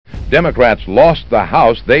Democrats lost the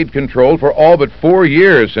House they'd controlled for all but 4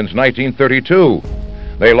 years since 1932.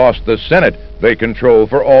 They lost the Senate they controlled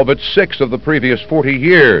for all but 6 of the previous 40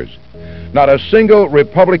 years. Not a single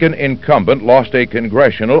Republican incumbent lost a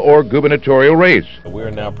congressional or gubernatorial race. We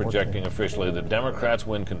are now projecting officially that Democrats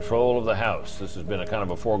win control of the House. This has been a kind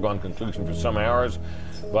of a foregone conclusion for some hours,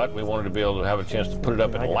 but we wanted to be able to have a chance to put it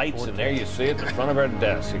up in lights, and there you see it in front of our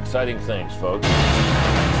desk. Exciting things, folks.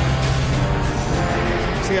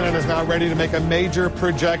 CNN is now ready to make a major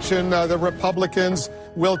projection. The Republicans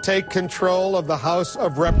will take control of the House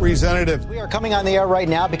of Representatives. We are coming on the air right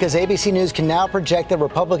now because ABC News can now project that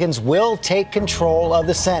Republicans will take control of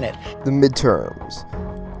the Senate. The midterms.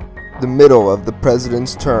 The middle of the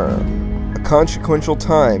president's term. A consequential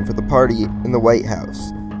time for the party in the White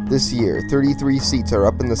House. This year, 33 seats are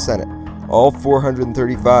up in the Senate. All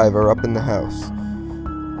 435 are up in the House.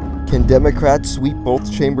 Can Democrats sweep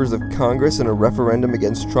both chambers of Congress in a referendum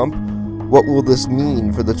against Trump? What will this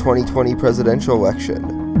mean for the 2020 presidential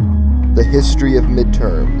election? The history of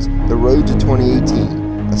midterms, the road to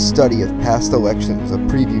 2018, a study of past elections, a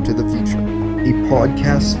preview to the future. A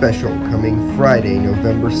podcast special coming Friday,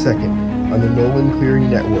 November 2nd on the Nolan Cleary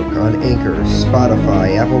Network on Anchor,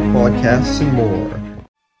 Spotify, Apple Podcasts, and more.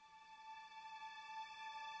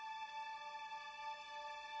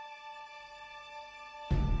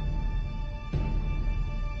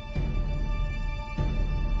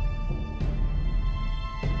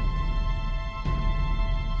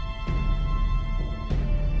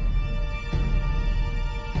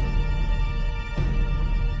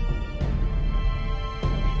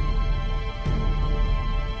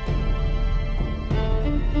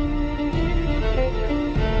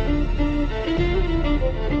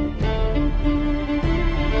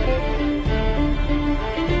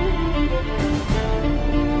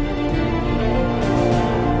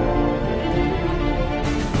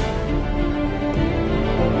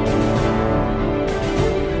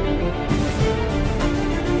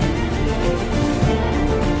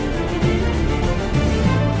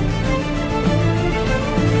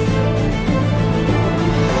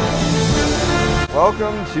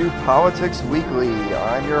 Welcome to Politics Weekly.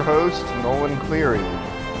 I'm your host, Nolan Cleary.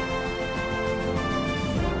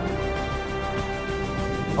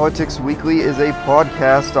 Politics Weekly is a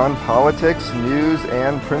podcast on politics, news,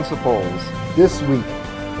 and principles. This week,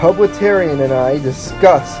 Publitarian and I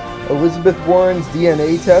discuss Elizabeth Warren's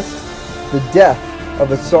DNA test, the death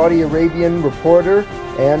of a Saudi Arabian reporter,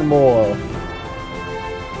 and more.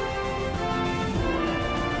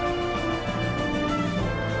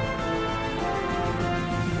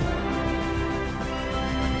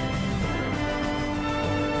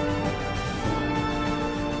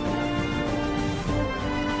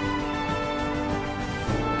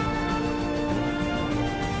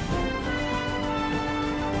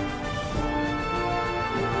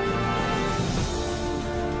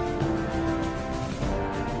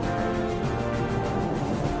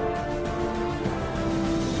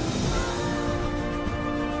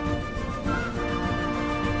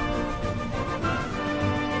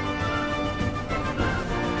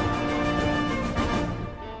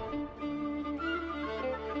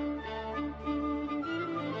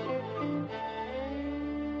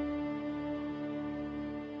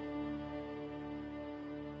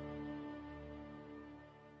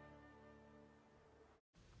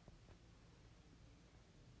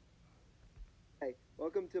 Hi,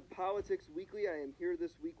 welcome to Politics Weekly. I am here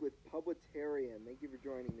this week with Publitarian. Thank you for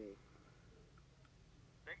joining me.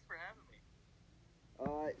 Thanks for having me.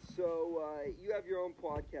 You have your own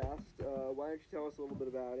podcast. Why don't you tell us a little bit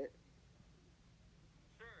about it?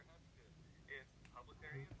 Sure, happy to. It's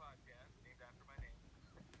Publitarian Podcast, named after my name.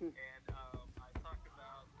 And I talk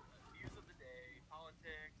about news of the day,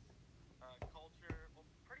 politics, culture, well,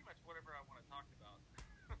 pretty much whatever I want to talk about.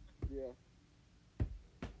 Yeah.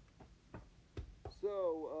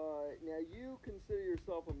 So, now you consider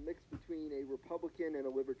yourself a mix between a Republican and a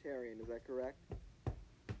Libertarian, is that correct?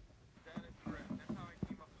 That is correct. That's how I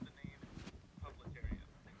came up with the name Publitarian.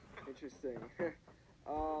 Interesting.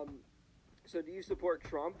 So do you support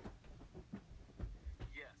Trump?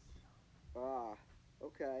 Yes. Ah,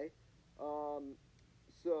 okay. Do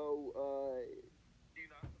you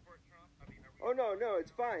not support Trump? I mean, are we... Oh, no,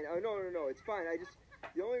 it's fine. Oh, no, it's fine.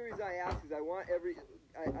 The only reason I ask is I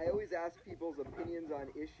always ask people's opinions on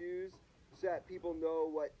issues so that people know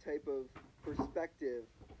what type of perspective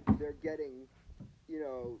they're getting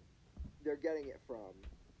it from.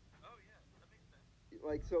 Oh, yeah, that makes sense.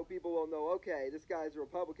 Like, so people will know, okay, this guy's a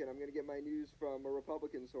Republican, I'm going to get my news from a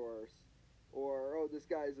Republican source. Or, oh, this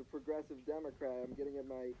guy's a progressive Democrat, I'm getting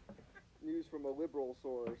my news from a liberal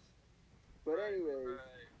source. But anyways, right.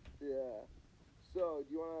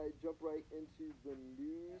 you want to jump right into the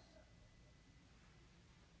news?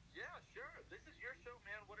 Yeah, sure. This is your show,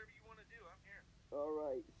 man. Whatever you want to do, I'm here. All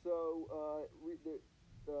right. So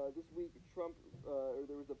this week, Trump, or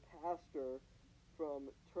there was a pastor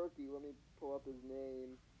from Turkey. Let me pull up his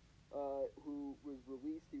name. Who was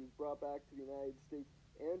released? He was brought back to the United States.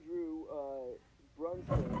 Andrew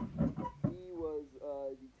Brunson. He was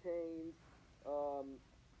detained,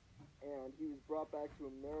 and he was brought back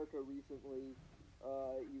to America recently.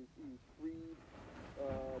 He was freed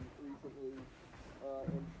recently.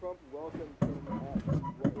 And Trump welcomed him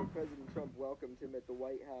President Trump welcomed him at the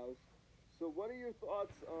White House. So what are your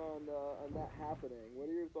thoughts on that happening? What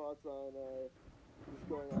are your thoughts on what's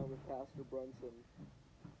going on with Pastor Brunson?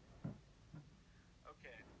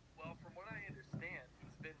 Okay. Well, from what I understand,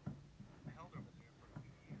 he's been held over there for a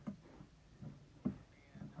few years.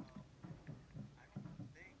 And I don't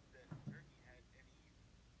think that Turkey had any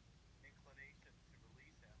inclination to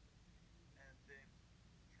release him. And then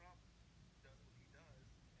Trump does what he does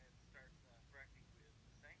and starts threatening with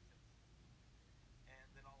sanctions. And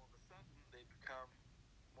then all of a sudden, they become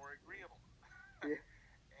more agreeable. Yeah.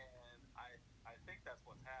 And I think that's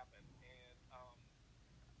what's happened. And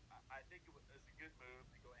I think it was a good move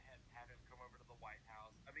to go ahead and have him come over to the White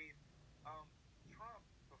House. I mean, Trump,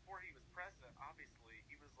 before he was president, obviously,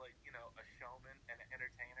 he was like, a showman and an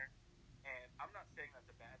entertainer. And I'm not saying that's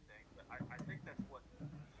a bad thing, but I think that's what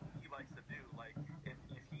he likes to do. Like, if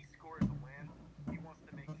he scores a win, he wants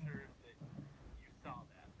to make sure that you saw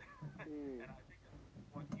that. And I think that's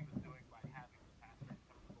what he was doing by having the pastor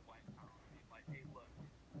come to the White House. Being like, hey, look,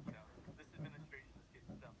 this administration is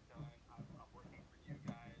getting stuff done. I'm working for you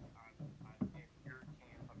guys. I'm in your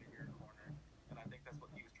camp. I'm in your corner. And I think that's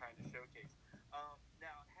what he was trying to showcase.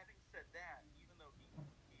 Now, having said that, even though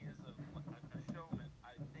he is a showman,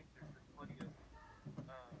 I think there's been plenty of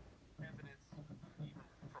evidence, even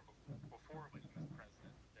from before when he was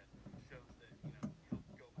president, that shows that he'll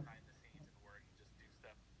go behind the scenes and work and just do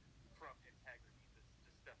stuff from integrity. That's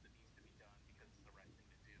just stuff that needs to be done because it's the right thing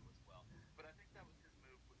to do as well. But I think that was his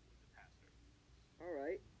move with the pastor. All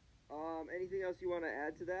right. Anything else you want to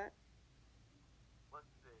add to that? Let's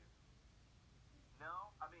see. No,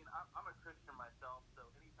 I mean, I'm a Christian myself, so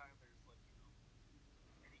anytime there's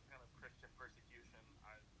any kind of Christian persecution,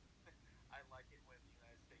 I like it when the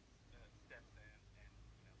United States steps in and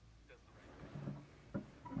does the right thing.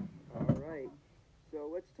 All right. So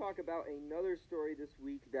let's talk about another story this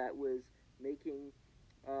week that was making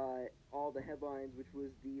all the headlines, which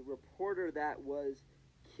was the reporter that was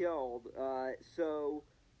killed.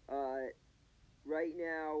 Right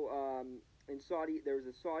now in Saudi, there was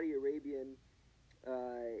a Saudi Arabian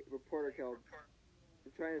reporter killed.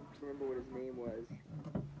 I'm trying to remember what his name was.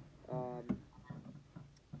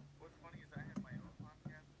 What's funny is I had my own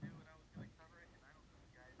podcast to do, and I was going to cover it, and I don't know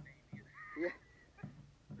the guy's name either.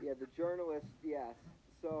 Yeah, the journalist. Yes.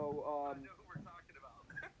 So I know who we're talking about.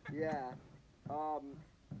 yeah.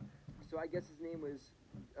 So I guess his name was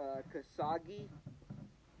Khashoggi.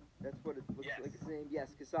 That's what it looks like his name.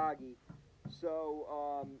 Yes, Khashoggi.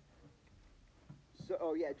 So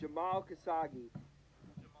Jamal Khashoggi.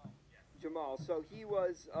 Jamal. So he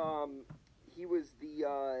was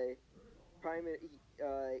the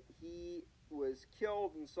he was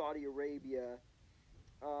killed in Saudi Arabia,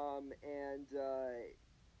 and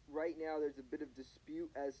right now there's a bit of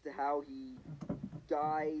dispute as to how he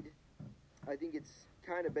died. I think it's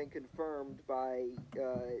kind of been confirmed by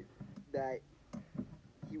that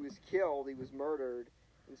he was killed, he was murdered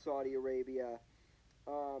in Saudi Arabia.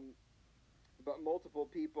 But multiple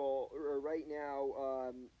people, or right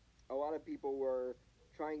now, a lot of people were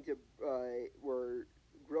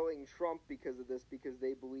grilling Trump because of this, because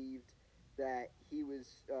they believed that he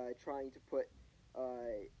was trying to put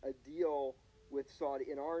an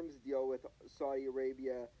arms deal with Saudi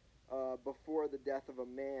Arabia before the death of a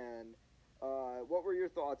man. What were your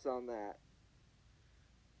thoughts on that?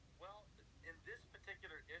 Well, in this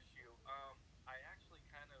particular issue, I actually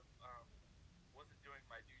kind of wasn't doing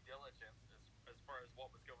my due diligence as far as what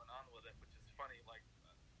was going on with it, which is funny. Like,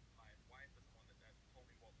 my wife is the one that told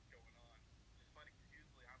me what was going on. It's funny because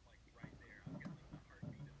usually I'm like right there. I'm getting like the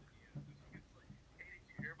heartbeat of the news. So she was like, "Hey, did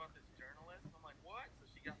you hear about this journalist?" I'm like, "What?" So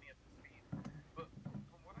she got me up to speed. But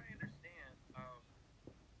from what I understand,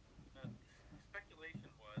 the speculation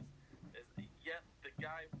is the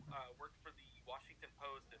guy worked for the Washington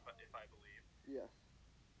Post, if I believe. Yes.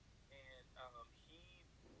 And he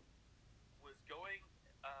was going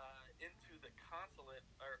into the consulate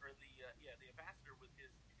or the ambassador with his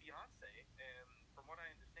fiance, and from what I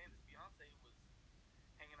understand, his fiance was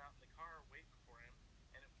hanging out in the car waiting for him,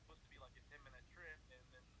 and it was supposed to be like a 10-minute trip, and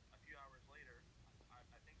then a few hours later, I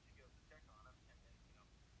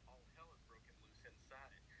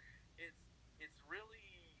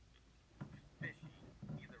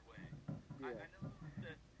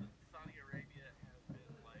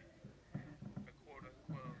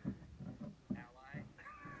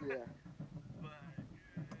Yeah. But,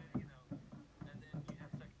 you know, and then you have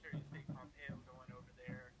Secretary of State Pompeo going over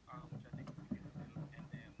there, which I think is a good move, and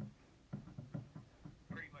then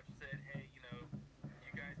pretty much said, hey, you know,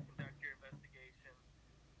 you guys conduct your investigation,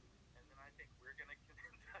 and then I think we're going to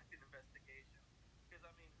conduct an investigation. Because, I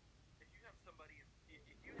mean, if you have somebody, if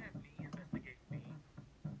you have me investigate me,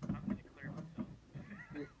 I'm going to clear myself.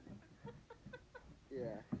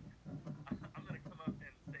 Yeah. I'm going to come up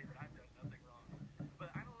and say that I've done nothing wrong. But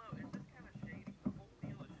I don't know. It's just kind of shady. The whole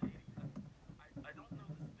deal is shady. I don't know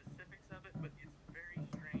the specifics of it, but it's very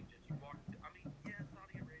strange as you walk to. I mean, yeah,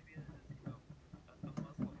 Saudi Arabia is, you know, a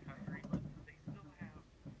Muslim country, but they still have.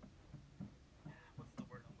 What's the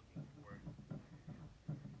word I'm looking for?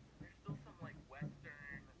 There's still some, like,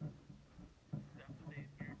 Western stuff that they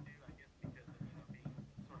adhere to, I guess, because of, you know, being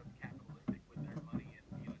sort of capitalistic with their money and,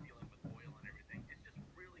 you know, dealing with oil and everything. It's just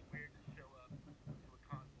really weird to show up to a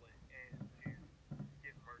consulate and to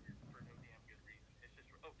get murdered for no damn good reason. It's just,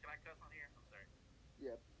 oh, can I cuss on here? I'm sorry.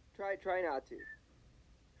 Yeah. Try not to.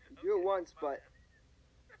 You do it once, my but bad.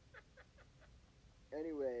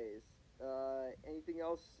 anyways, anything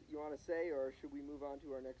else you want to say, or should we move on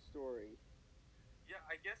to our next story? Yeah,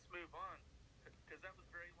 I guess move on, because that was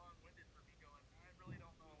very long-winded for me going, I really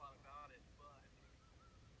don't know a lot about it, but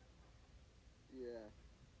Yeah.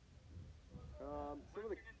 Some of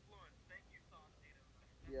the Western influence. Thank you, Sauce Tatum.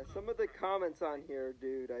 yeah, some of the comments on here,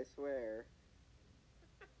 dude, I swear.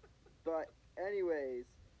 But anyways,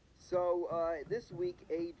 so this week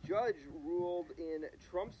a judge ruled in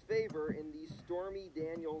Trump's favor in the Stormy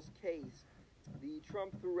Daniels case. The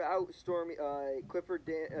Trump threw out Stormy Clifford.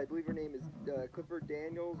 I believe her name is Clifford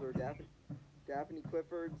Daniels or Daphne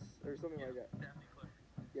Clifford's or something like that. Daphne Clifford.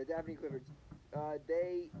 Yeah, Daphne Clifford's.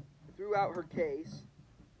 They threw out her case.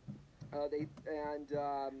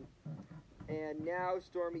 And now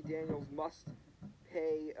Stormy Daniels must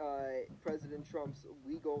pay President Trump's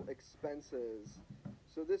legal expenses.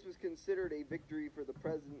 So this was considered a victory for the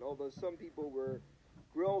president, although some people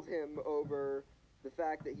grilled him over the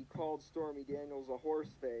fact that he called Stormy Daniels a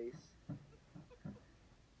horse face.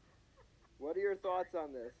 What are your thoughts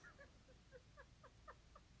on this?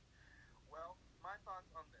 Well, my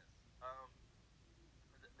thoughts on this.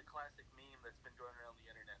 The classic meme that's been going around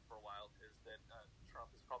the internet for a while is that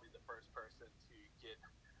Trump is probably the first person to get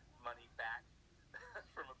money back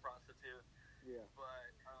from a prostitute. Yeah.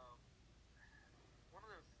 But one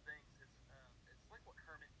of those things is it's like what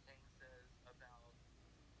Herman Cain says about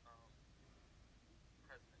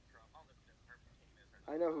President Trump. I don't know if you know who Herman Cain is or not.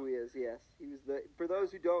 I know who he is. Yes, he was the. For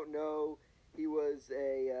those who don't know, he was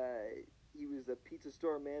a pizza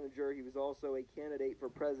store manager. He was also a candidate for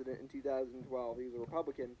president in 2012. He was a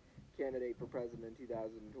Republican candidate for president in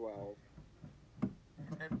 2012.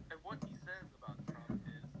 And what he says about Trump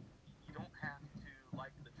is you don't have to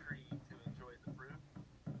like the tree to enjoy the fruit.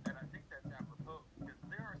 And I think that's apropos because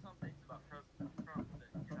there are some things about President Trump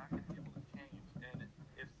that you're not going to be able to change. And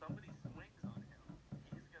if somebody swings on him,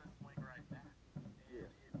 he's going to swing right back. And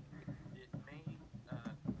it may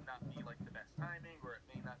not be like the best timing, or it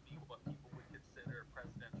may not be what people would consider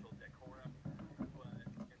presidential decorum. But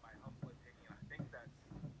in my humble opinion, I think that's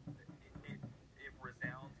it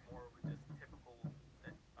resounds more with just typical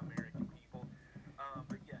American people.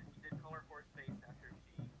 But yeah, he did call her horse face after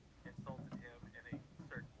she insulted him in a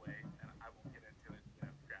certain way, and I won't get into it, you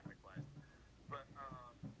know, graphic wise. But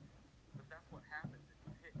that's what happens if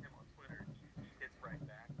you hit him on Twitter. He hits right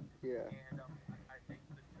back. Yeah. And I think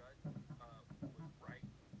the judge was right.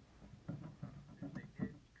 They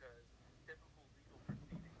did because typical legal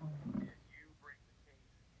proceeding. If you bring the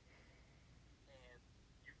case and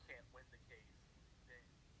you can't win the case, then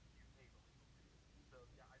you pay the legal fees. So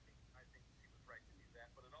yeah, I think she was right to do that.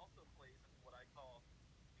 But it also plays into what I call the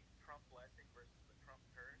Trump blessing versus the Trump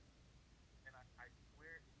curse. And I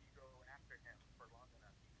swear if you go after him for long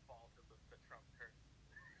enough, you fall to the Trump curse.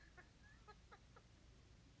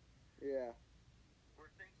 Yeah. Where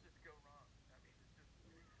things just go wrong. I mean, it's just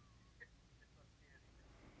it's uncanny.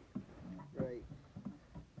 Right.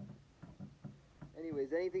 Anyways,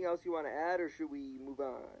 anything else you want to add, or should we move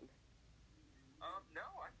on? No,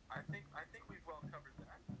 I think we've well covered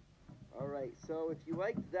that. All right. So if you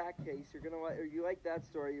liked that case, or you like that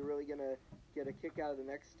story, you're really gonna get a kick out of the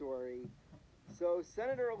next story. So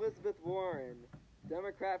Senator Elizabeth Warren,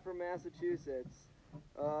 Democrat from Massachusetts,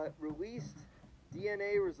 released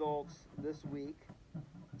DNA results this week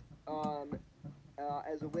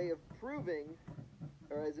as a way of proving,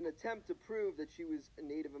 or as an attempt to prove that she was a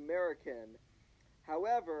Native American.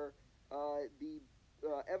 However, the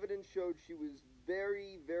evidence showed she was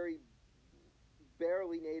very, very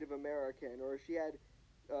barely Native American, or she had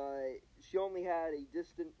she only had a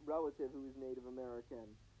distant relative who was Native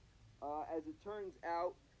American. As it turns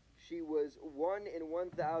out, she was 1 in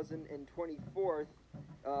 1,024th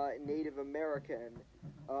Native American.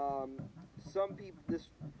 Some people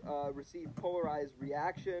received polarized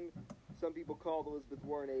reaction. Some people called Elizabeth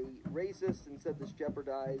Warren a racist and said this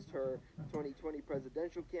jeopardized her 2020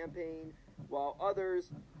 presidential campaign, while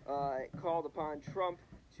others called upon Trump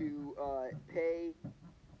to pay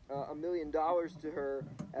 $1 million to her,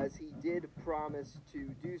 as he did promise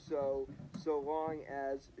to do so long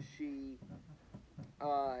as she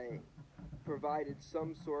provided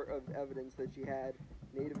some sort of evidence that she had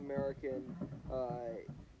Native American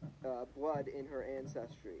blood in her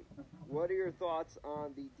ancestry. What are your thoughts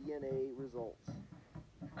on the DNA results?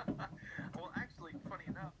 Well, actually, funny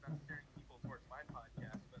enough, not steering people towards my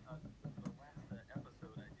podcast, but the last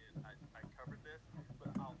episode I did, I covered this,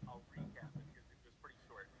 but I'll recap it because it was pretty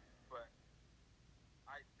short. But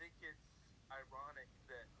I think it's ironic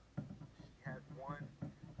that she had 1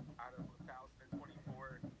 out of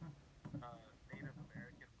 1,024 Native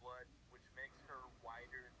American blood, which makes her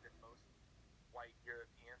whiter than most white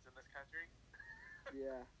Europeans in this country.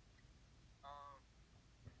 Yeah.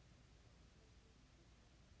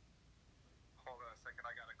 Hold on a second,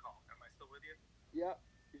 I got a call. Am I still with you? Yep,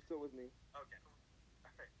 you're still with me. Okay.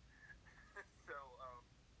 All right. So,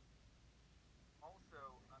 also,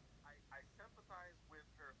 I sympathize with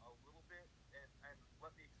her a little bit, and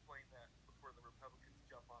let me explain that before the Republicans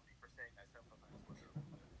jump on me for saying I sympathize with her a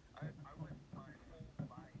little bit. I went my whole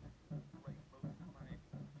life, like most of my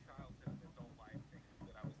childhood and adult life, thinking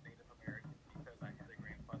that I was Native American because I had a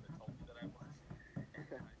grandfather that told me that I was, and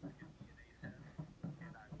then I took a DNA test,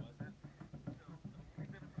 and I wasn't. So, the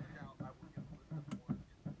benefit of the doubt, I will give Elizabeth Warren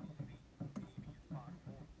maybe it's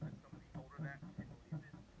possible that somebody told her that and she believed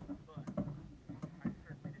it, but I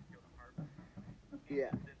certainly didn't go to Harvard. And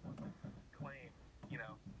Yeah. didn't want to claim,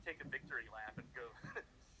 take a victory lap and go,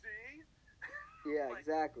 see? Yeah, Like,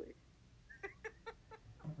 exactly.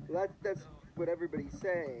 Well, that's what everybody's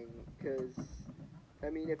saying, because, I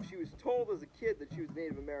mean, if she was told as a kid that she was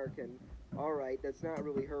Native American, all right, that's not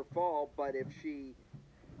really her fault, but if she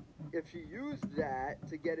used that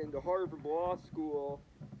to get into Harvard Law School,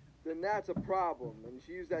 then that's a problem, and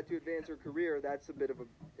she used that to advance her career, that's a bit of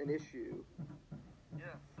an issue.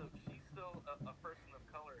 Yeah, so she's still a person of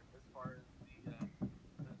color as far as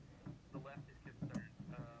the left is concerned.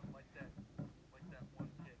 Like that one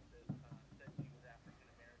chick that said she was African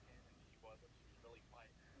American and she wasn't. She was really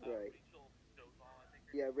white. Right. Rachel Dolezal, I think.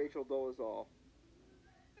 Yeah, Rachel Dolezal.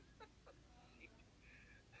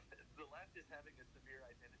 The left is having a severe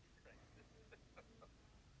identity crisis.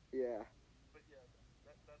 Yeah. But yeah,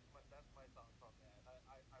 that's my thoughts on that.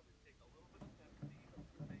 I would take a little bit of sympathy, but at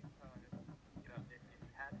the same time, if you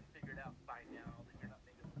hadn't figured out by now that you're not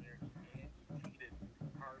Native American and you cheated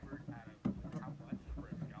Harvard out of how much for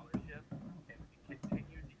a scholarship and you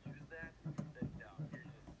continue to use that, then no,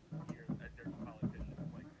 you're a dirty politician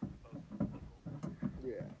like most liberals.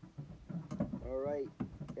 Yeah. All right.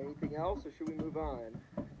 Anything else, or should we move on?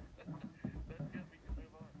 That's good. We can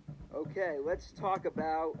move on. Okay, let's talk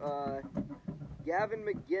about Gavin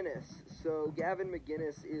McInnes. So Gavin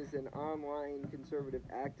McInnes is an online conservative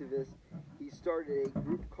activist. He started a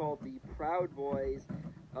group called the Proud Boys,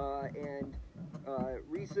 and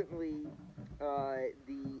recently, I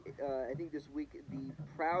think this week, the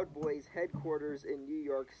Proud Boys headquarters in New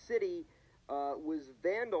York City was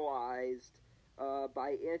vandalized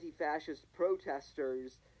by anti-fascist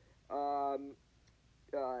protesters.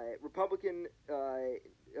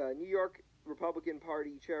 New York Republican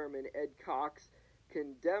Party Chairman Ed Cox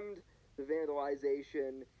condemned the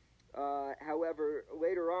vandalization. However,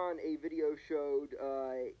 later on, a video showed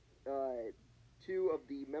 2 of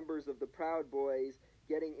the members of the Proud Boys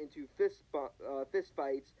getting into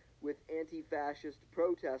fistfights with anti-fascist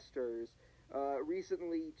protesters.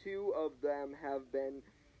 Recently, 2 of them have been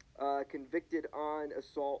convicted on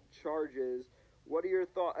assault charges. What are your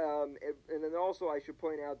thoughts? And then also, I should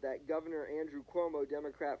point out that Governor Andrew Cuomo,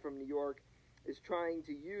 Democrat from New York, is trying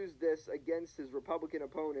to use this against his Republican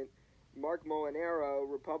opponent, Mark Molinaro,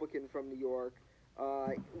 Republican from New York,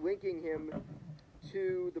 linking him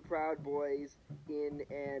to the Proud Boys in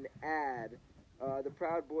an ad. The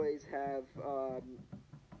Proud Boys have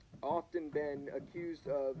often been accused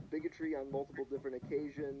of bigotry on multiple different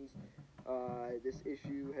occasions. This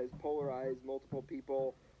issue has polarized multiple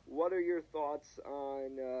people. What are your thoughts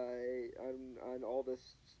on all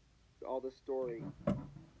this story? Well,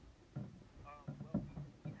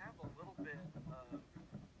 we have a little bit of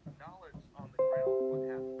knowledge on the ground of what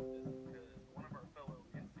happened with this because one of our fellow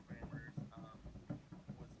Instagrammers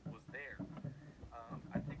was there.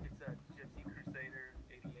 I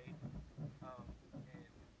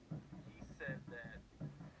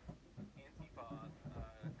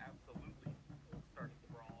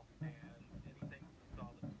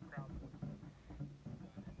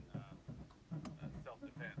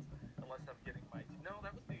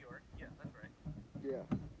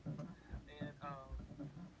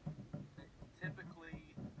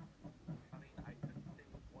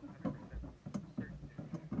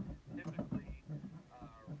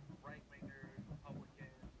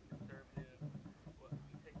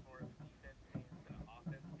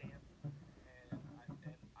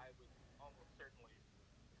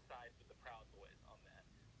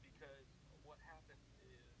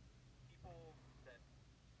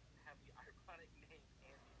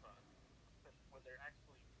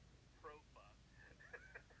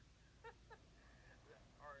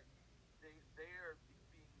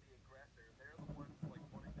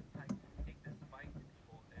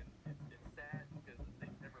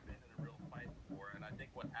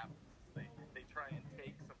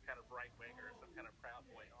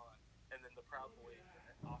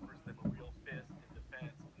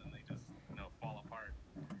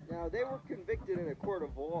Now they were convicted in a court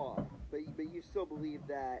of law, but you still believe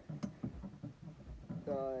that,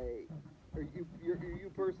 or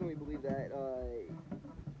you personally believe that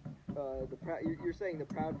you're saying the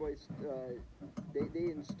Proud Boys they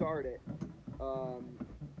didn't start it,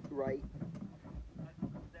 right?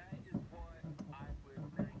 That is what I would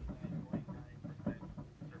 99.9%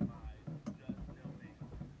 surmise, just knowing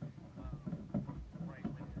right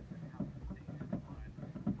wingers and how they stand on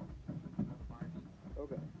violence.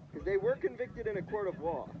 Okay, because they were convicted in a court of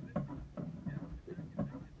law.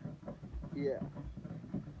 Yeah.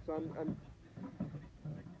 So I'm.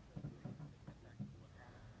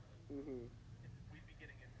 Mhm. We'd be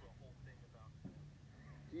getting into a whole thing about.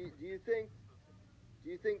 Do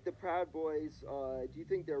you think the Proud Boys? Do you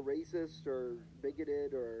think they're racist or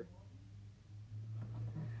bigoted or?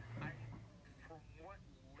 From what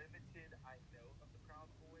limited I know of the Proud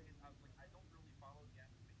Boys, I don't really follow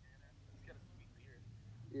Gavin McManus. He's got a sweet beard.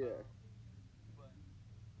 Yeah. But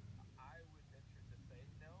I would venture to say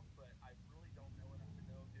no, but I really don't know enough to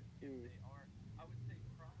know if they are. I would say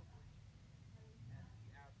probably at the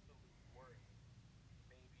absolute worst,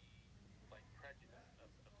 maybe like prejudice of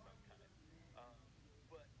some kind.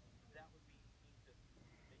 But that would be me just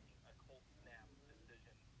making a cold snap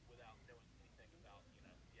decision without knowing anything about,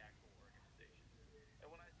 the actual organization.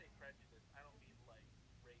 And when I say prejudice, I don't mean like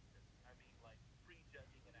racist. I mean like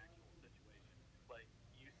prejudging an actual situation. Like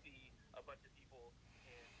you see a bunch of people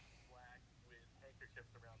in black with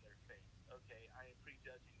handkerchiefs around their face. Okay, I am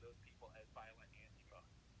prejudging those people as violent Antifa.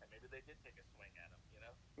 And maybe they did take a swing at him,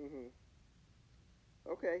 Mhm.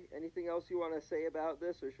 Okay. Anything else you want to say about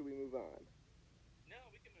this, or should we move on? No,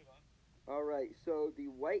 we can move on. All right. So the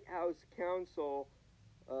White House counsel,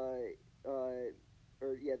 the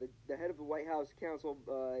head of the White House counsel,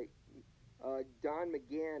 Don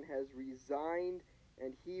McGahn, has resigned,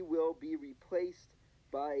 and he will be replaced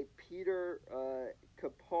by Peter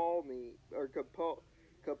Capolino.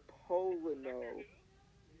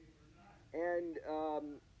 And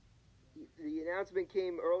the announcement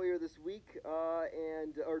came earlier this week,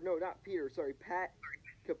 not Peter, sorry, Pat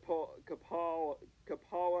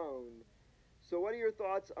Capolone. So what are your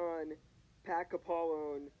thoughts on Pat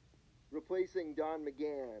Capolone replacing Don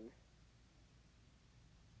McGahn?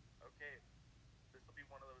 Okay, this will be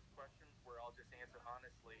one of those questions where I'll just answer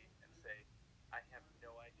honestly and say, I have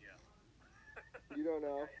no idea. You don't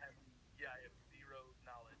know? I have zero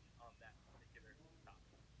knowledge on that particular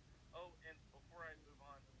topic. Oh, and before I move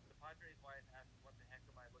on, the Padres wife asked, what the heck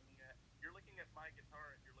am I looking at? You're looking at my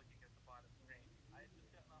guitar and you're looking at the bottom screen. I had just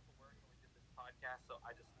gotten off of work and we did this podcast, so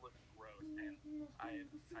I just look gross, and I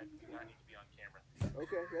do not need to be on camera.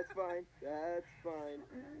 Okay, that's fine. That's fine.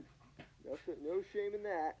 No shame in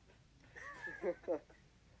that.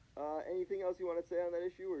 Anything else you want to say on that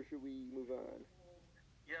issue, or should we move on?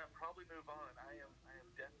 Yeah, probably move on. I am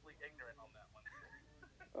definitely ignorant on that one.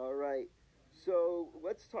 All right. So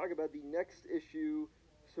let's talk about the next issue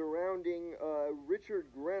surrounding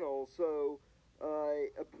Richard Grenell. So,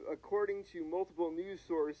 according to multiple news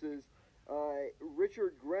sources,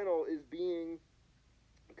 Richard Grenell is being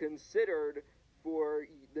considered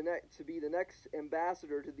to be the next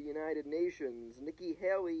ambassador to the United Nations. Nikki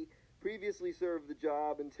Haley previously served the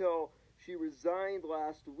job until she resigned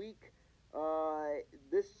last week.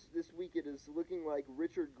 This week it is looking like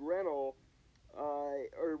Richard Grenell,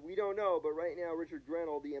 or we don't know, but right now Richard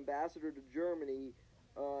Grenell, the ambassador to Germany,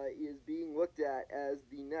 is being looked at as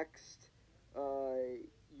the next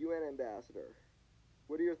UN ambassador.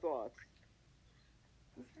 What are your thoughts?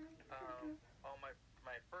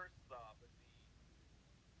 My first thought would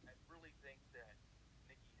be, I really think that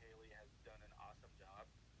Nikki Haley has done an awesome job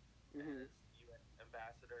as UN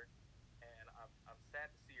ambassador, and I'm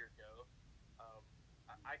sad to see her go.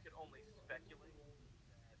 I could only speculate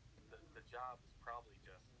that the job is probably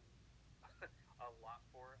just a lot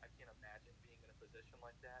for her. I can't imagine being in a position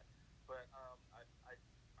like that. But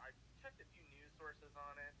I checked a few news sources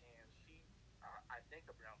on it, and she, I think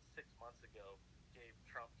around 6 months ago, gave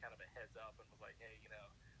Trump kind of a heads up and was like, hey,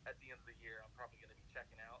 at the end of the year, I'm probably going to be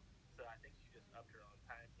checking out. So I think she just upped her own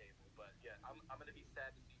timetable. But yeah, I'm going to be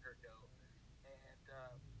sad to see her go. And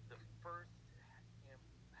the first,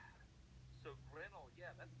 so Grenell,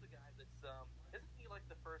 yeah, that's the guy that's, isn't he like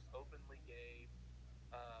the first openly gay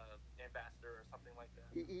ambassador or something like that?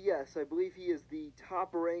 Yes, I believe he is the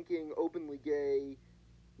top-ranking openly gay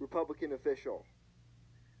Republican official.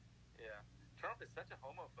 Yeah. Trump is such a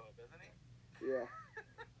homophobe, isn't he? Yeah.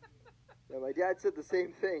 Yeah, my dad said the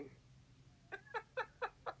same thing.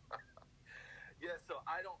 Yeah, so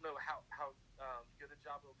I don't know how good a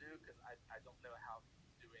job he'll do, because I don't know how he's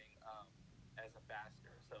doing as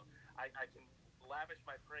ambassador. So I can lavish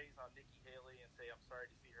my praise on Nikki Haley and say I'm sorry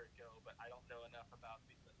to see her go, but I don't know enough about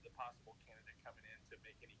the possible candidate coming in to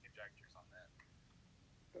make any conjectures on that.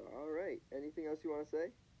 All right. Anything else you want to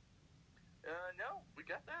say? No, we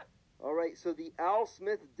got that. All right. So the Al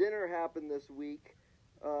Smith dinner happened this week,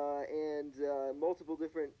 and multiple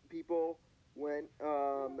different people went.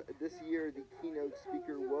 This year, the keynote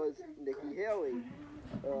speaker was Nikki Haley,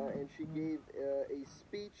 and she gave a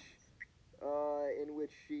speech in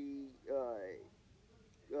which she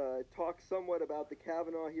talked somewhat about the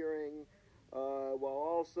Kavanaugh hearing, while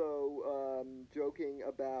also joking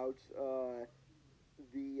about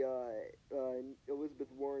the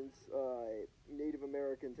Elizabeth Warren's Native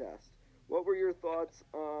American test. What were your thoughts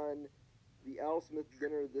on the Al Smith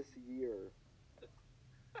dinner this year?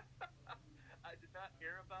 I did not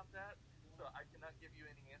hear about that, so I cannot give you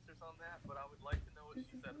any answers on that, but I would like to know what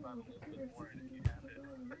she said about Elizabeth Warren if you have it.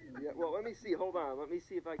 Yeah, well, let me see. Hold on. Let me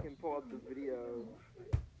see if I can pull up the video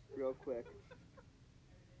real quick.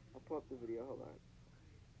 I'll pull up the video. Hold on.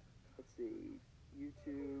 Let's see.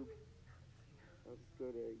 YouTube. I'll just go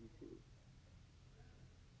to YouTube.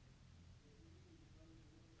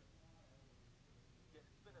 Yeah,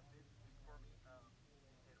 it's been a big week for me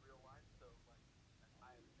in real life, so like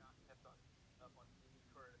I have not kept up on any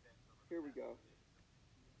current events over the Here we past go. few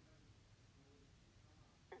days.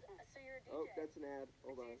 So you're a DJ. Oh, that's an ad.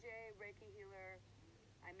 Hold on. DJ, Reiki healer.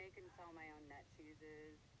 I make and sell my own nut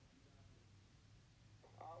cheeses.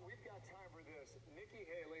 We've got time for this. Nikki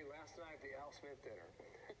Haley last night at the Al Smith dinner.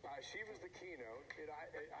 She was the keynote.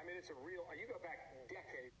 I mean, it's a real. You go back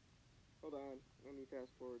decades. Hold on. Let me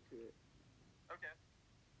fast forward to it. Okay.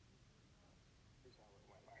 Here's how it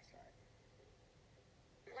went last night.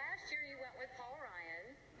 Last year you went with Paul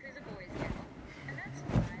Ryan, who's a Boy Scout, and that's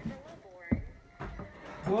fine, but a little boring.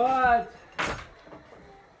 What?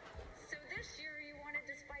 So this year you wanted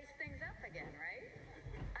to spice things up again, right?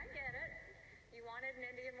 I get it. You wanted an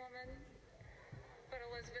Indian woman, but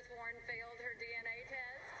Elizabeth Warren failed her DNA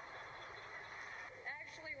test.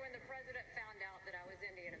 Actually, when the president found out that I was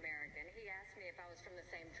Indian American, he asked me if I was from the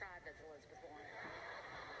same tribe as Elizabeth Warren.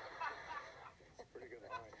 It's a pretty good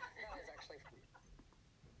line. That was actually.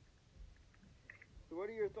 So what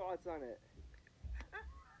are your thoughts on it?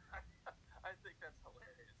 I think that's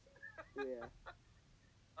hilarious. Yeah.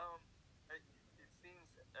 It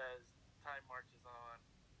seems as time marches on,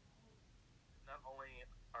 not only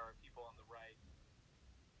are people on the right,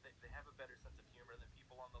 they have a better sense of humor than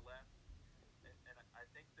people on the left, and I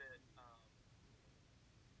think that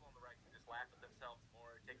people on the right can just laugh at themselves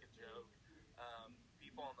more, take a joke.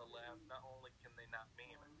 People on the left, not only can they not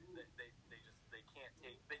meme, they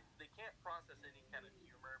can't process any kind of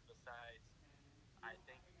humor besides, I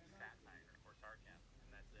think, satire or sarcasm,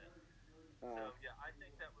 and that's it. So yeah, I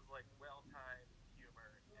think that was like well-timed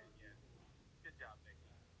humor, and yeah, good job, Nikki.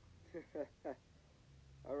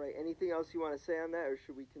 All right. Anything else you want to say on that, or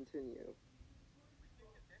should we continue?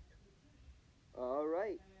 We can continue. All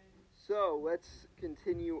right. So let's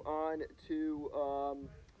continue on to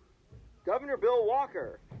Governor Bill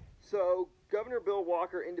Walker. So Governor Bill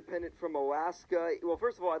Walker, independent from Alaska. Well,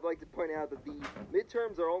 first of all, I'd like to point out that the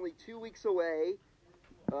midterms are only 2 weeks away.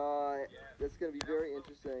 That's going to be very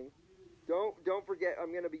interesting. Don't forget,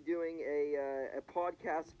 I'm going to be doing a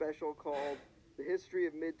podcast special called The History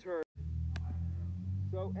of Midterms.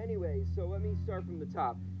 So anyway, so let me start from the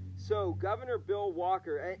top. So Governor Bill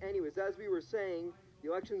Walker, anyways, as we were saying, the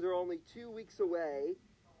elections are only 2 weeks away.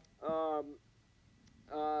 And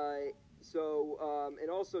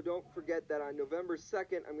also don't forget that on November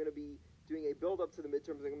 2nd, I'm going to be doing a build-up to the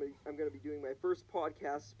midterms. I'm going to be doing my first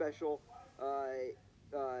podcast special,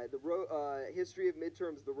 History of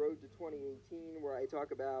Midterms, The Road to 2018, where I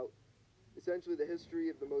talk about essentially the history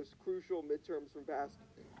of the most crucial midterms from past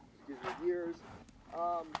years.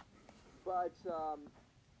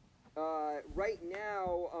 Right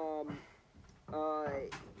now,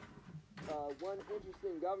 one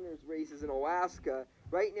interesting governor's race is in Alaska.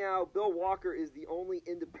 Right now, Bill Walker is the only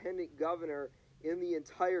independent governor in the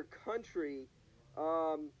entire country,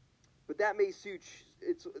 but that may soon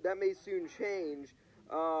change.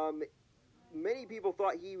 Many people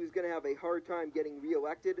thought he was going to have a hard time getting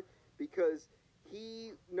reelected because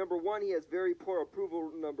number one, he has very poor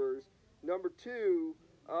approval numbers. Number two,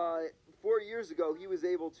 4 years ago, he was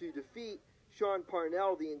able to defeat Sean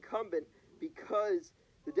Parnell, the incumbent, because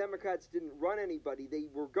the Democrats didn't run anybody. They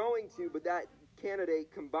were going to, but that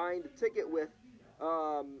candidate combined a ticket with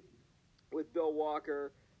Bill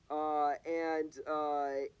Walker, and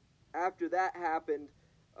after that happened,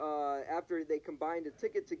 after they combined a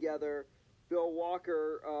ticket together, Bill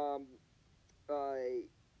Walker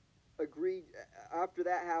agreed, after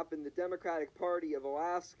that happened, the Democratic Party of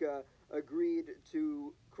Alaska agreed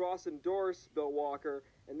to cross-endorse Bill Walker,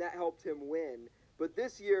 and that helped him win. But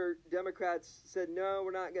this year, Democrats said, no,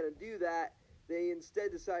 we're not going to do that. They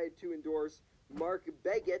instead decided to endorse Mark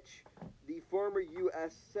Begich, the former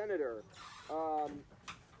U.S. Senator.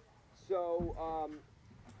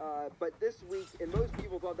 But this week, and most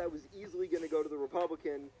people thought that was easily going to go to the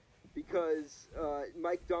Republican because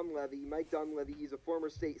Mike Dunleavy, he's a former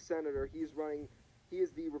state senator. He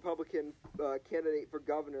is the Republican candidate for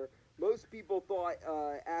governor. Most people thought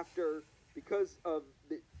because of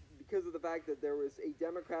the fact that there was a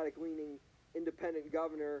Democratic-leaning independent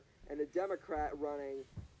governor and a Democrat running,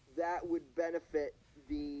 that would benefit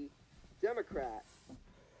the Democrat.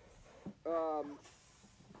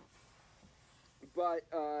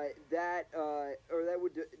 That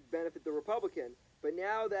would benefit the Republican. But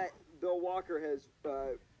now that Bill Walker has,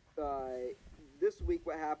 this week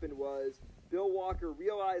what happened was Bill Walker,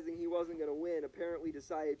 realizing he wasn't going to win, apparently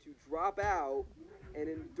decided to drop out and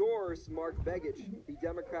endorse Mark Begich, the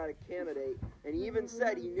Democratic candidate. And he even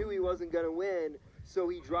said he knew he wasn't going to win, so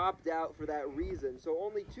he dropped out for that reason. So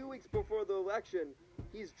only 2 weeks before the election,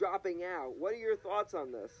 he's dropping out. What are your thoughts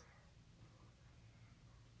on this?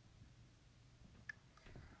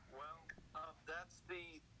 Well,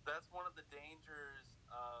 that's one of the dangers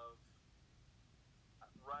of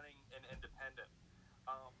running an independent.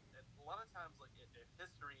 A lot of times, like if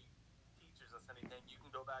history teaches us anything, you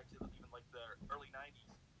can go back to even like the early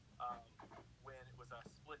 '90s when it was a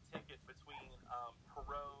split ticket between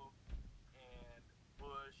Perot and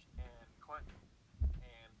Bush and Clinton,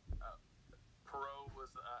 and Perot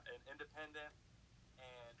was an independent,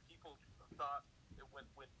 and people thought that when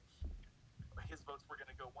his votes were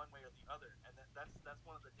going to go one way or the other, and that's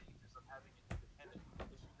one of the dangers of having an independent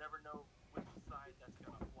is you never know which side that's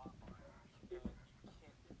going to flop on, and you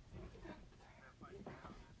can't verify it.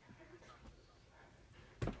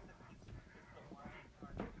 It's the wild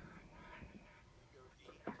card. You go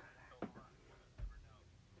deep, you go on, you never know.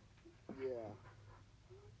 Yeah.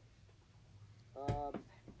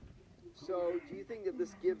 So, do you think that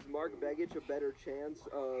this gives Mark Begich a better chance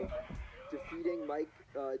of defeating Mike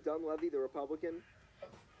Dunleavy, the Republican?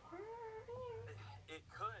 It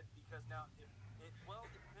could, because now it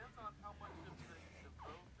depends on how much of the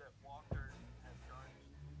vote that Walker has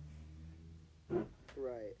garnished.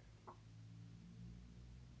 Right.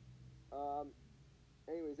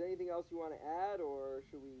 Anyways, anything else you want to add, or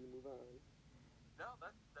should we move on? No,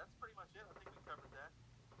 that's pretty much it. I think we covered that.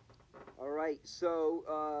 All right. So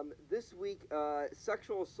this week,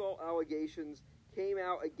 sexual assault allegations came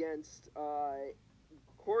out against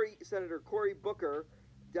Senator Cory Booker,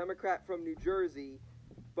 Democrat from New Jersey,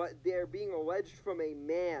 but they're being alleged from a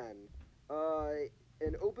man.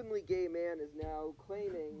 An openly gay man is now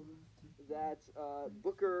claiming that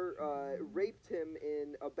Booker raped him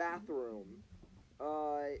in a bathroom.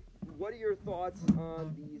 What are your thoughts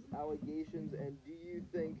on these allegations, and do you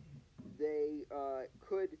think they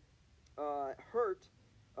could hurt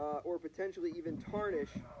or potentially even tarnish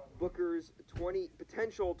Booker's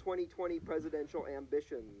potential 2020 presidential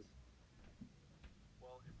ambitions?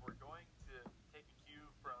 Well, if we're going to take a cue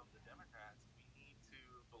from the Democrats, we need to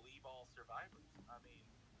believe all survivors. I mean,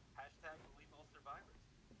 hashtag believe all survivors.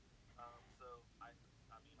 So, I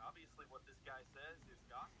mean, obviously what this guy says is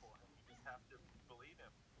gospel, and we just have to believe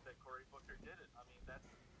him that Cory Booker did it. I mean, that's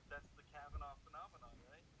the Kavanaugh phenomenon,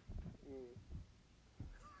 right? Mm.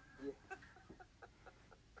 Yeah.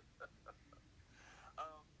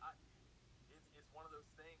 It's one of those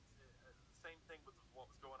things. Same thing with what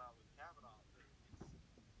was going on with Kavanaugh.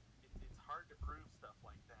 It's hard to prove stuff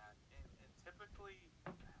like that, and typically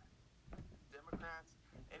Democrats,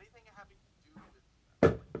 anything having to do with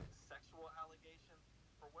sexual allegations,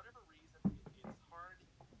 for whatever reason, it's hard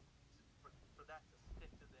for that to stick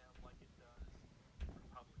to them like it does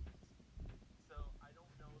Republicans. So I don't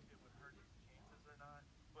know if it would hurt his chances or not,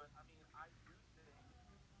 but I mean, I do think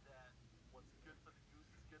that what's good for the goose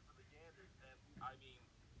is good for the gander, and I mean,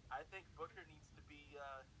 I think Booker needs to be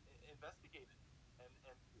investigated and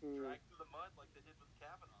dragged through the mud like they did with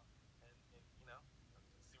Kavanaugh, and you know,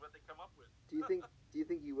 see what they come up with. Do you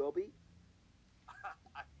think you will be?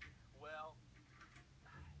 Well,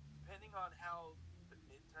 depending on how the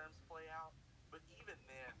midterms play out, but even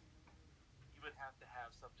then, you would have to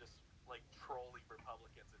have some just like trolly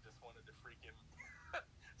Republicans that just wanted to freaking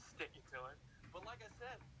stick it to him. But like I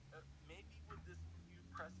said, maybe with this new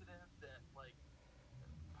precedent that like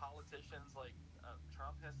politicians like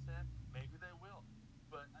Trump has set, maybe they will.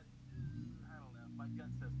 But I don't know. My gut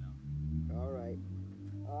says no. All right.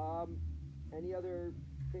 Any other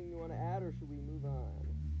thing you want to add, or should we move on?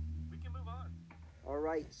 We All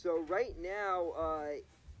right. So right now,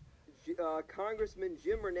 Congressman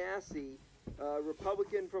Jim Renacci,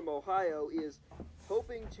 Republican from Ohio, is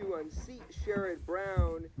hoping to unseat Sherrod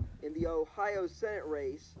Brown in the Ohio Senate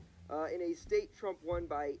race in a state Trump won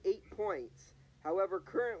by 8 points. However,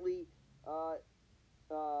 currently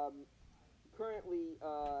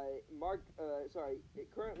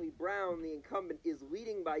Brown, the incumbent, is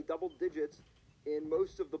leading by double digits in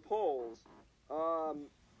most of the polls.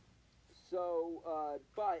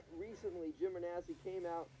 But recently Jim Renacci came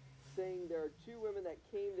out saying there are 2 women that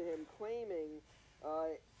came to him claiming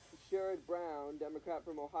Sherrod Brown, Democrat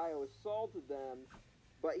from Ohio, assaulted them,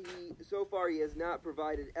 but so far he has not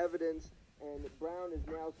provided evidence, and Brown is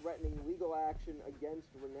now threatening legal action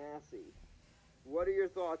against Renacci. What are your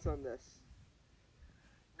thoughts on this?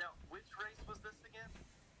 Now, which race was this again?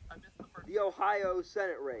 I missed the first. The Ohio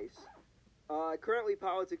Senate race. Currently,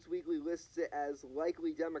 Politics Weekly lists it as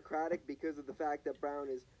likely Democratic because of the fact that Brown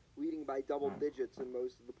is leading by double digits in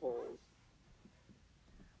most of the polls.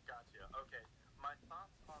 Gotcha. Okay. My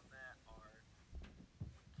thoughts on that are we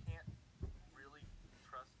can't really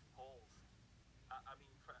trust polls. I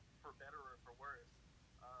mean, for better or for worse,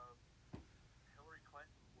 Hillary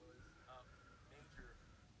Clinton was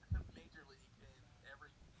major league in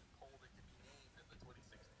every poll that could be named in the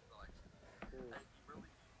 2016 election. You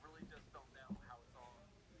really just don't know how it's all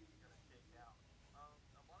going to shake out.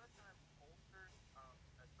 A lot of times pollsters,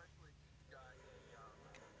 especially if you've got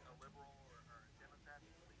a liberal or a Democrat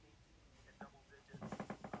leading in double digits,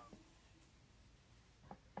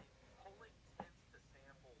 polling tends to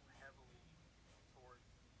sample heavily towards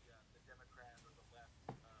the Democrat or the left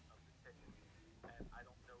of the ticket. And I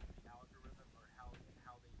don't know the algorithm or how they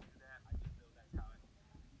do that. I just know that's how it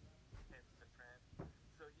tends to trend.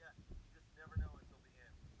 So yeah, you just never know until the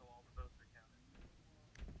end, until all the votes are counted.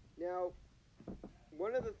 Now,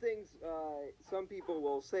 one of the things some people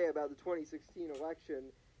will say about the 2016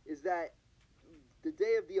 election is that the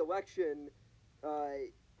day of the election,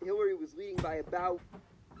 Hillary was leading by about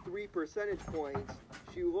 3 percentage points.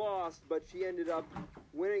 She lost, but she ended up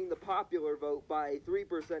winning the popular vote by 3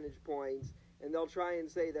 percentage points, and they'll try and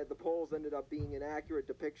say that the polls ended up being an accurate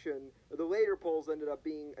depiction, or the later polls ended up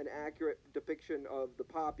being an accurate depiction of the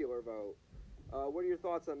popular vote. What are your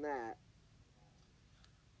thoughts on that?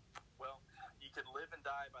 Well, you can live and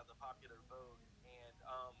die by the popular vote, and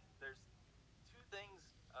there's 2 things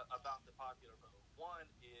about the popular vote. One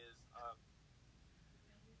is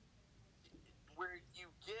where you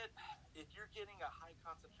get, if you're getting a high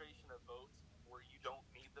concentration of votes where you don't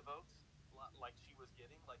need the votes, like she was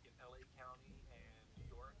getting, like in LA County and New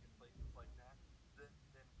York and places like that, then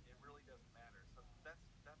it really doesn't matter. So that's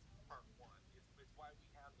part one. It's why we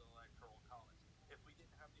have the Electoral College. If we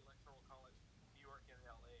didn't have the Electoral College, New York and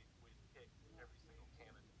LA would pick every single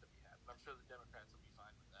candidate that we had. And I'm sure the Democrats would be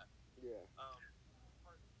fine with that. Yeah.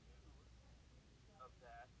 Part 2 of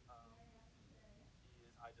that is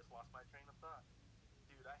I just lost my train of thought.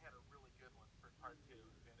 Dude, I had a really good one for part 2,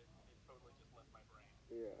 and it totally just left my brain.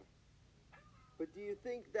 Yeah. But do you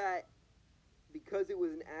think that because it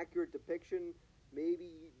was an accurate depiction, maybe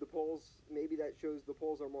that shows the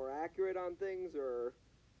polls are more accurate on things, or?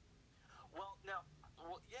 Well, yeah,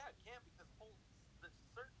 it can, because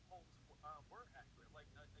certain polls were accurate. Like,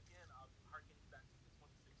 again, harkening back to the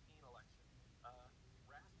 2016 election,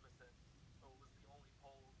 Rasmussen was the only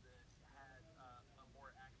poll that had a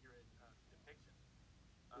more accurate depiction.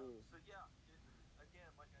 So yeah, again,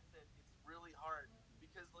 like I said, it's really hard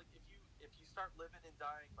because, like, if you start living and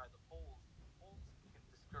dying by the polls can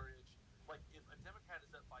discourage. Like, if a Democrat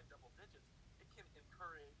is up by double digits, it can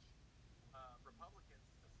encourage Republicans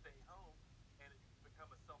to stay home, and it can become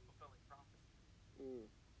a self-fulfilling prophecy.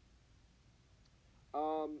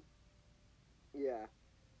 Yeah.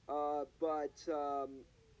 But Did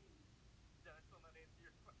I still not answer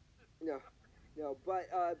your question? No. But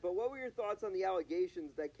what were your thoughts on the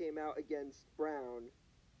allegations that came out against Brown?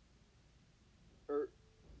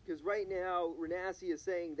 Because right now Renacci is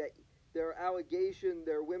saying that there are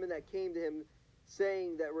women that came to him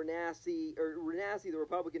saying that Renacci, the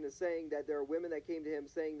Republican, is saying that there are women that came to him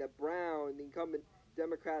saying that Brown, the incumbent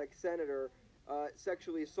Democratic senator,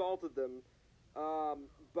 sexually assaulted them.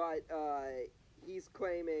 But he's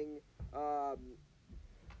claiming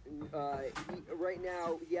right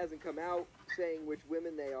now he hasn't come out saying which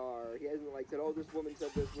women they are. He hasn't said, oh, this woman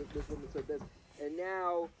said this woman said this. And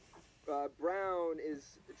now Brown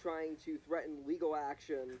is trying to threaten legal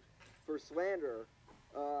action for slander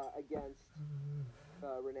against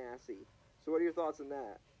Renacci. So what are your thoughts on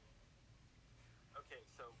that? Okay,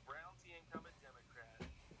 so Brown's the incumbent Democrat.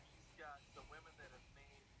 He's got some women that have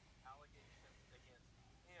made allegations against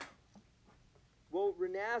him Well,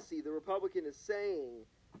 Renassi, the Republican, is saying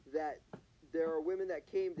that there are women that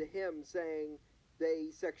came to him saying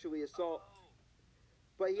they sexually assault,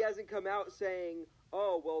 but he hasn't come out saying,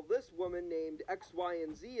 oh, well, this woman named X, Y,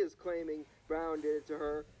 and Z is claiming Brown did it to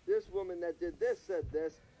her. This woman that did this said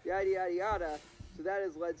this, yada, yada, yada. So that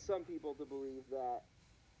has led some people to believe that.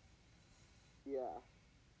 Yeah.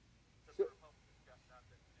 So,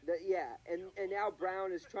 and now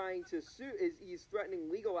Brown is trying to sue, he's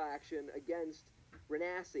threatening legal action against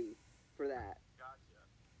Renassi for that. Gotcha.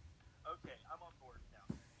 Okay, I'm on board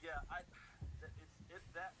now. Yeah, my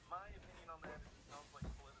opinion on that is it sounds like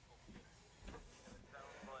political theater. And it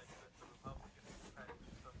sounds like the Republicans are trying to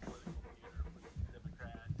do some political theater with the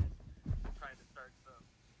Democrats, trying to start some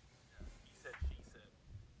he said, she said.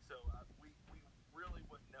 So we really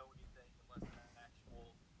wouldn't know anything unless an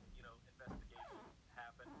actual, investigation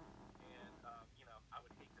happened. And, I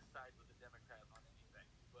would hate to side with the Democrat on anything.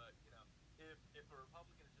 But, if a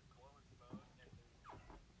Republican is just blowing smoke and anything,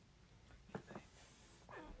 then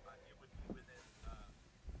it would be within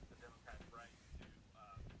the Democrats' right to,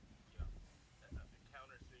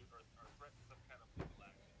 countersuit or threaten some kind of legal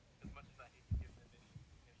action. As much as I hate to give them any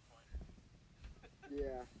pointers.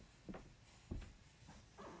 Yeah.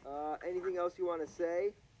 Anything else you want to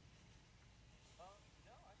say? No,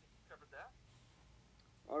 I think we covered that.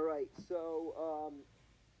 All right, so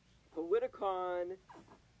Politicon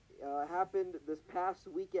happened this past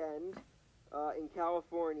weekend in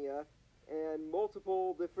California, and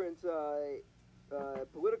multiple different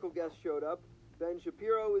political guests showed up. Ben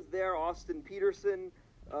Shapiro was there, Austin Peterson,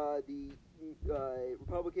 the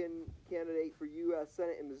Republican candidate for U.S.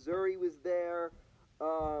 Senate in Missouri was there,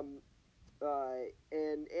 and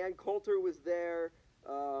Ann Coulter was there,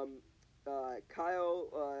 Kyle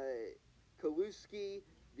Kaluski,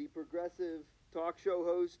 the progressive talk show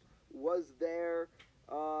host, was there.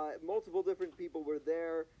 Multiple different people were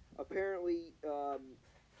there. Apparently,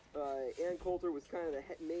 Ann Coulter was kind of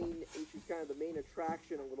she's kind of the main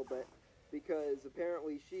attraction a little bit, because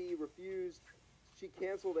apparently she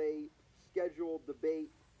canceled a scheduled debate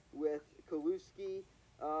with Kaluski,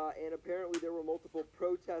 and apparently there were multiple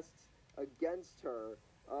protests against her.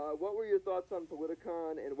 What were your thoughts on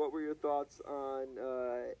Politicon, and what were your thoughts on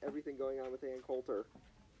everything going on with Ann Coulter?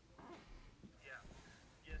 Yeah,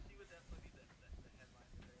 she would definitely be the headline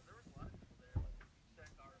today. There was a lot of people there. Like, if you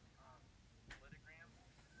check our Politigram,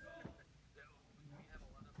 we had a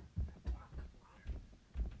lot of people there.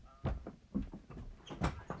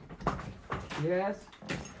 Yes.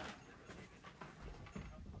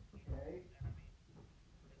 Okay. And I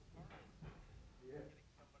mean, as far as getting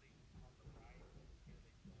somebody on the right,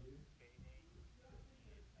 here they baiting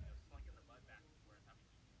and slinging the mud back and forth. I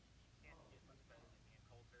mean, you can't get much better than Ann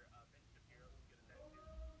Coulter. Ben Shapiro's good at that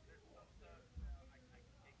too. There's some stuff I can take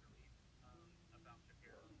or leave about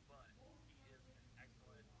Shapiro, but he is an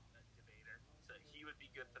excellent debater, so he would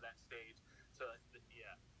be good for that stage. So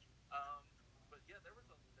yeah. But yeah, there was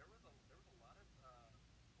a lot of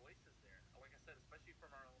voices there. Like I said, especially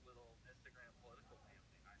from our own little Instagram political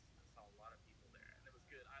family, I saw a lot of people there, and it was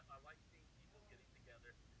good. I like seeing people getting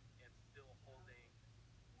together and still holding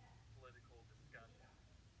political discussion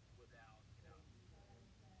without,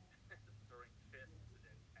 throwing fists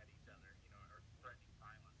at each other, or threatening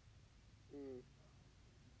violence.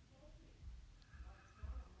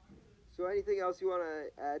 So anything else you want to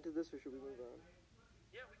add to this, or should we move on?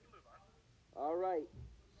 Yeah, we can move on. All right.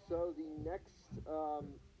 So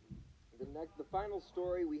the final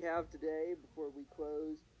story we have today before we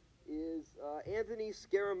close is Anthony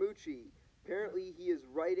Scaramucci. Apparently, he is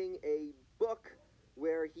writing a book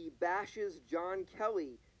where he bashes John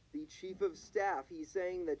Kelly, the chief of staff. He's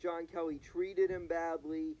saying that John Kelly treated him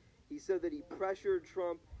badly. He said that he pressured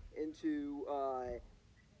Trump into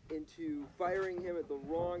firing him at the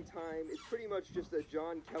wrong time. It's pretty much just a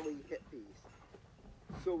John Kelly hit piece.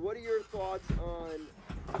 So what are your thoughts on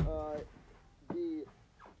the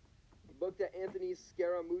book that Anthony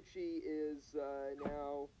Scaramucci is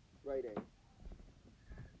now writing?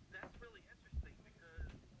 That's really interesting,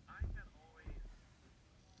 because I had always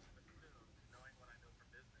assumed, knowing what I know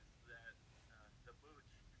from business, that the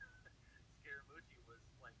Mooch, Scaramucci, was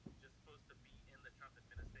like just supposed to be in the Trump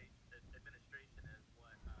administration as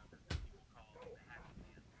what business people call the happy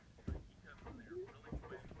man. Like, he comes in there really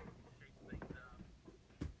quick, shakes things up,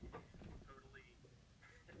 totally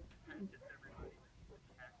patches everybody that needs to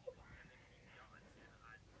be happy, and then he's gone. And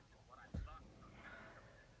what I thought Trump was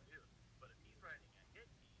coming in to do. But if he's writing a hit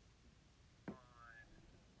piece on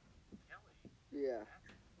Kelly, Yeah.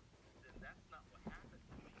 then that's not what happened.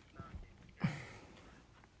 He's not in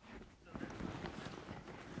so that's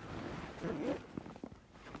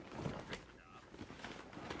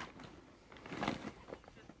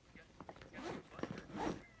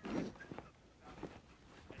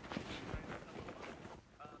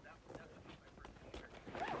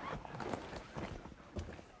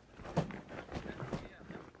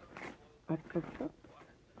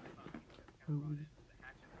Cody.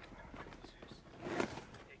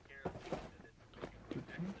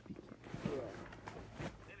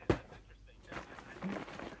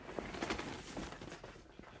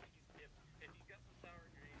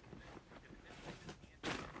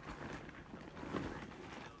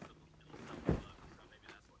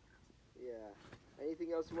 Yeah.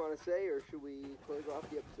 Anything else you want to say, or should we close off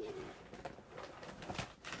the episode?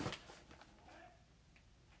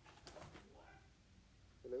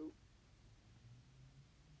 Hello?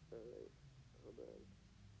 Alright, hold on.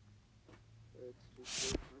 Let's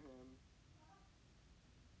just wait for him.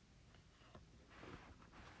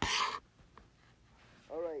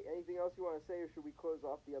 Alright, anything else you want to say, or should we close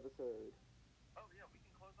off the episode? Oh, yeah, we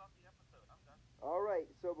can close off the episode. I'm done. Alright,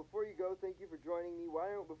 so before you go, thank you for joining me.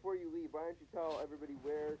 Before you leave, why don't you tell everybody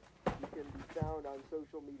where you can be found on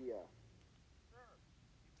social media? Sure.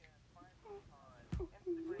 You can find me on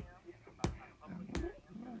Instagram,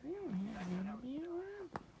 publicarian. That's how it's spelled.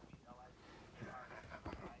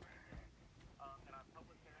 And I'm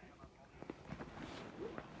publicarian on all these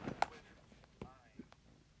Twitter, Vine,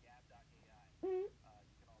 gab.ai. You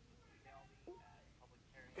can also email me at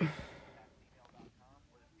publicarian@gmail.com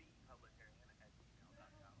or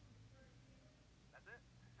thepublicarian@gmail.com. That's it.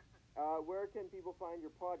 Where can people find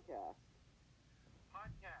your podcast?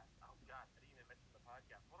 Podcast. Oh God, I didn't even mention the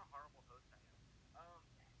podcast. What a horrible host I am.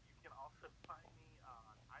 You can also find me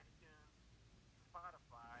on iTunes,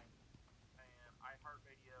 Spotify, and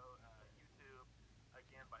iHeartRadio, YouTube.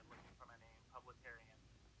 Again, by looking for my name, Publicarian,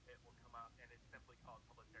 it will come up, and it's simply called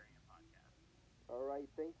Publicarian Podcast. All right,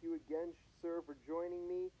 thank you again, sir, for joining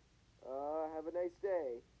me. Have a nice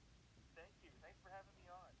day. Thank you. Thanks for having me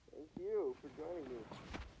on. Thank you for joining me.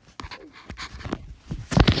 Hey.